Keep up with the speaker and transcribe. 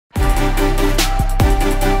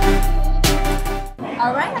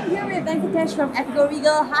All right, I'm here with Venkatesh from EPIKO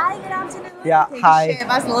Regal. Hi, good afternoon. Yeah, Can you hi. share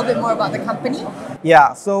with us a little bit more about the company?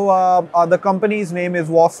 Yeah, so the company's name is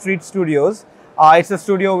Wall Street Studios. It's a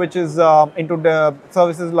studio which is into the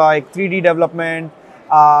services like 3D development,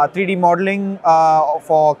 3D modeling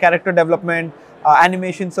for character development,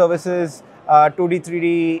 animation services, 2D,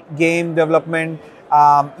 3D game development.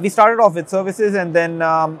 We started off with services and then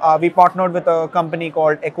we partnered with a company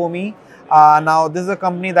called Ecomi. Now, this is a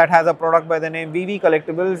company that has a product by the name VV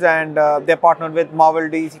Collectibles, and they're partnered with Marvel,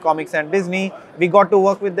 DC Comics, and Disney. We got to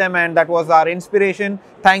work with them, and that was our inspiration.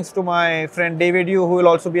 Thanks to my friend David Yu, who will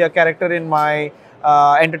also be a character in my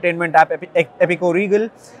entertainment app, EPIKO Regal.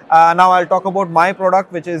 Now, I'll talk about my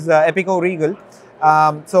product, which is EPIKO Regal.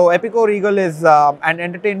 So, EPIKO Regal is an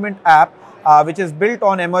entertainment app which is built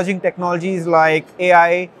on emerging technologies like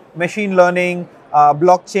AI, machine learning,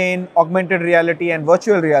 blockchain, augmented reality, and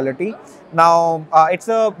virtual reality. Now, it's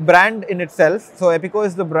a brand in itself. So, EPIKO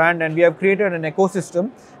is the brand, and we have created an ecosystem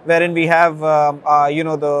wherein we have,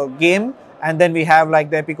 the game, and then we have like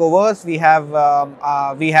the EPIKOverse. We have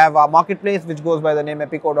our marketplace, which goes by the name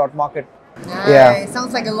EPIKO.market. Nice. Yeah.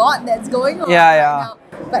 Sounds like a lot that's going on right Yeah. now.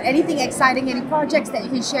 But anything exciting, any projects that you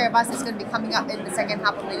can share with us that's going to be coming up in the second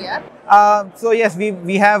half of the year? So yes,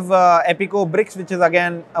 we have EPIKO Bricks, which is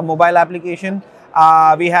again a mobile application.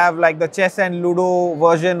 We have like the chess and Ludo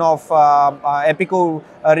version of EPIKO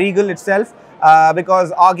Regal itself,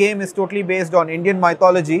 because our game is totally based on Indian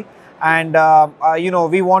mythology, and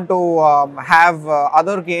we want to have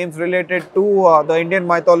other games related to the Indian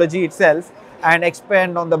mythology itself and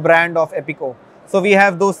expand on the brand of EPIKO. So we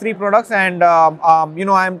have those three products, and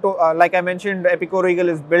like I mentioned, EPIKO Regal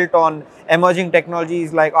is built on emerging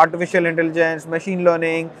technologies like artificial intelligence, machine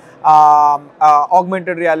learning,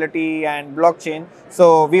 augmented reality, and blockchain.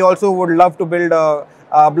 So we also would love to build a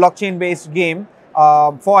blockchain-based game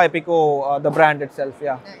for EPIKO, the brand itself.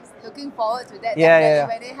 Yeah. Nice. Looking forward to that. Yeah.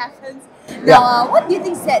 When it happens. Now, what do you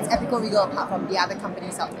think sets EPIKO Regal apart from the other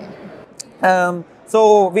companies out there?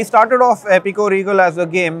 So we started off EPIKO Regal as a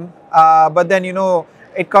game, but then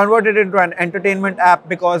it converted into an entertainment app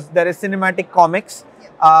because there is cinematic comics,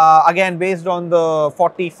 again based on the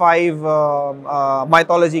 45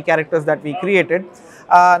 mythology characters that we created.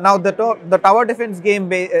 Now the tower defense game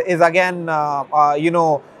is again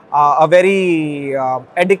a very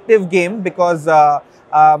addictive game because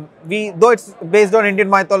though it's based on Indian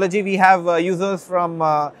mythology, we have users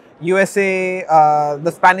from USA,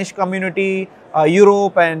 the Spanish community,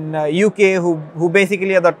 Europe, and UK who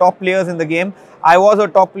basically are the top players in the game. I was a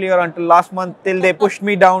top player until last month, till they pushed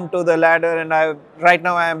me down to the ladder, and right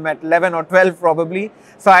now I am at 11 or 12 probably.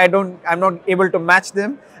 So I'm not able to match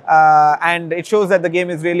them, and it shows that the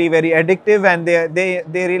game is really very addictive, and they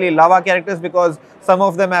really love our characters because some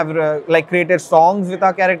of them have like created songs with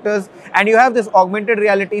our characters, and you have this augmented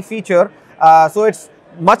reality feature. So it's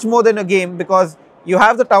much more than a game because you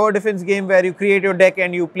have the tower defense game where you create your deck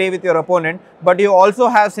and you play with your opponent, but you also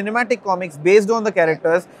have cinematic comics based on the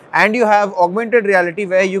characters, and you have augmented reality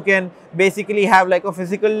where you can basically have like a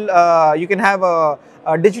physical, you can have a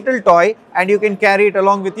digital toy and you can carry it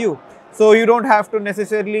along with you. So you don't have to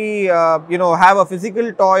necessarily, have a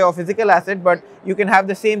physical toy or physical asset, but you can have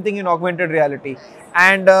the same thing in augmented reality.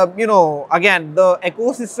 And, again, the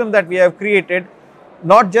ecosystem that we have created,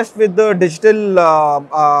 not just with the digital,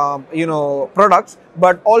 products,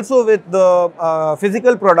 but also with the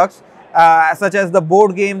physical products, such as the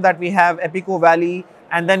board game that we have, EPIKO Valley,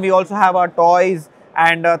 and then we also have our toys.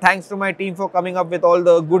 And thanks to my team for coming up with all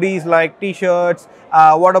the goodies like T-shirts,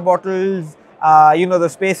 water bottles, the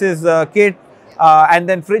Spaces kit, and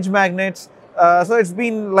then fridge magnets. So it's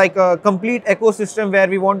been like a complete ecosystem where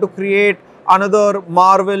we want to create another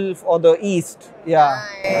Marvel for the East. Yeah.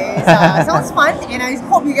 Nice. Sounds fun, and I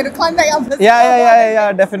hope you're going to climb back up the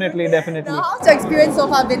Yeah, definitely. Now, how's your experience so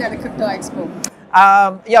far been at the Crypto Expo?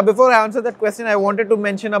 Before I answer that question, I wanted to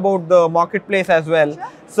mention about the marketplace as well. Sure.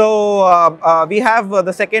 So we have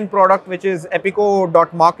the second product, which is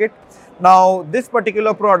EPIKO.market. Now, this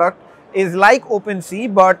particular product is like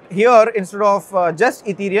OpenSea, but here instead of just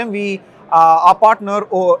Ethereum, our partner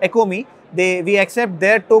Ecomi, we accept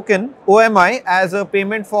their token OMI as a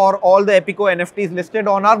payment for all the EPIKO NFTs listed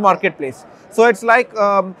on our marketplace. So it's like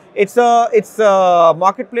it's a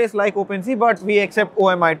marketplace like OpenSea, but we accept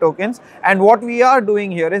OMI tokens. And what we are doing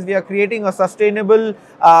here is we are creating a sustainable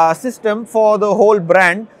system for the whole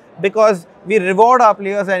brand, because we reward our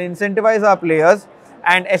players and incentivize our players,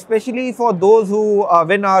 and especially for those who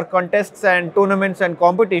win our contests and tournaments and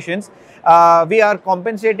competitions, we are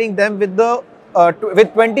compensating them with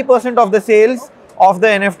 20% of the sales of the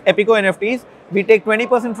EPIKO NFTs we take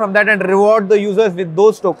 20% from that and reward the users with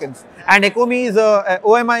those tokens. And Ecomi is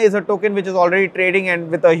OMI is a token which is already trading and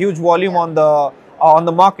with a huge volume on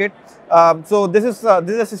the market. So this is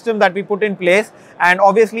a system that we put in place, and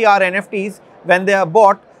obviously our NFTs, when they are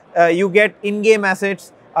bought, you get in-game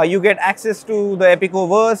assets, you get access to the EPIKO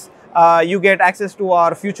verse, you get access to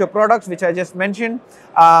our future products, which I just mentioned.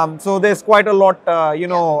 So there's quite a lot,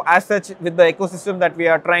 as such, with the ecosystem that we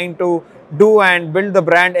are trying to do and build the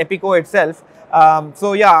brand EPIKO itself.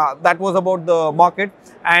 So yeah, that was about the market.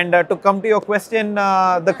 And to come to your question,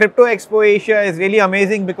 the Crypto Expo Asia is really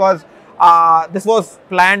amazing because this was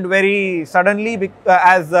planned very suddenly,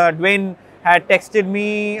 as Dwayne had texted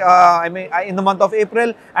me in the month of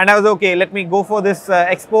April, and I was okay, let me go for this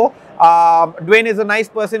expo. Dwayne is a nice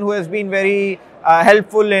person who has been very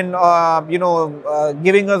helpful in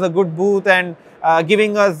giving us a good booth and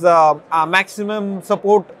giving us maximum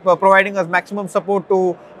support, providing us maximum support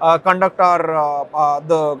to conduct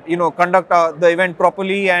the event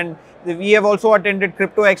properly. And we have also attended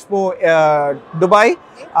Crypto Expo Dubai.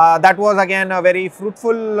 That was again a very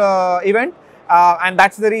fruitful event. And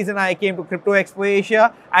that's the reason I came to Crypto Expo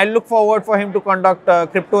Asia. I look forward for him to conduct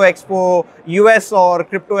Crypto Expo US or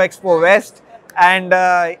Crypto Expo West. And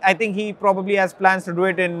I think he probably has plans to do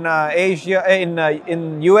it in Asia,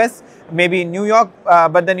 in US, maybe in New York.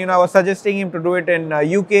 But then, I was suggesting him to do it in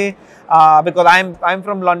UK because I'm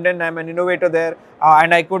from London. I'm an innovator there,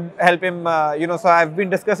 and I could help him. So I've been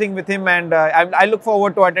discussing with him, and I look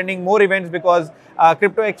forward to attending more events because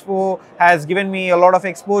Crypto Expo has given me a lot of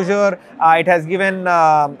exposure. It has given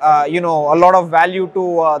a lot of value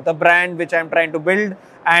to the brand which I'm trying to build.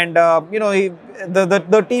 And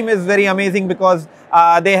the team is very amazing because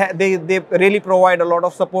they really provide a lot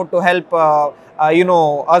of support to help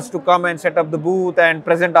us to come and set up the booth and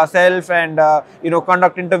present ourselves and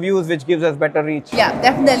conduct interviews, which gives us better reach. Yeah,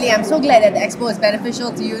 definitely. I'm so glad that the expo is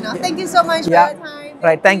beneficial to you now. Thank you so much for your time.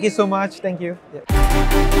 Right. Thank you so much. Thank you.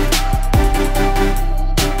 Yeah.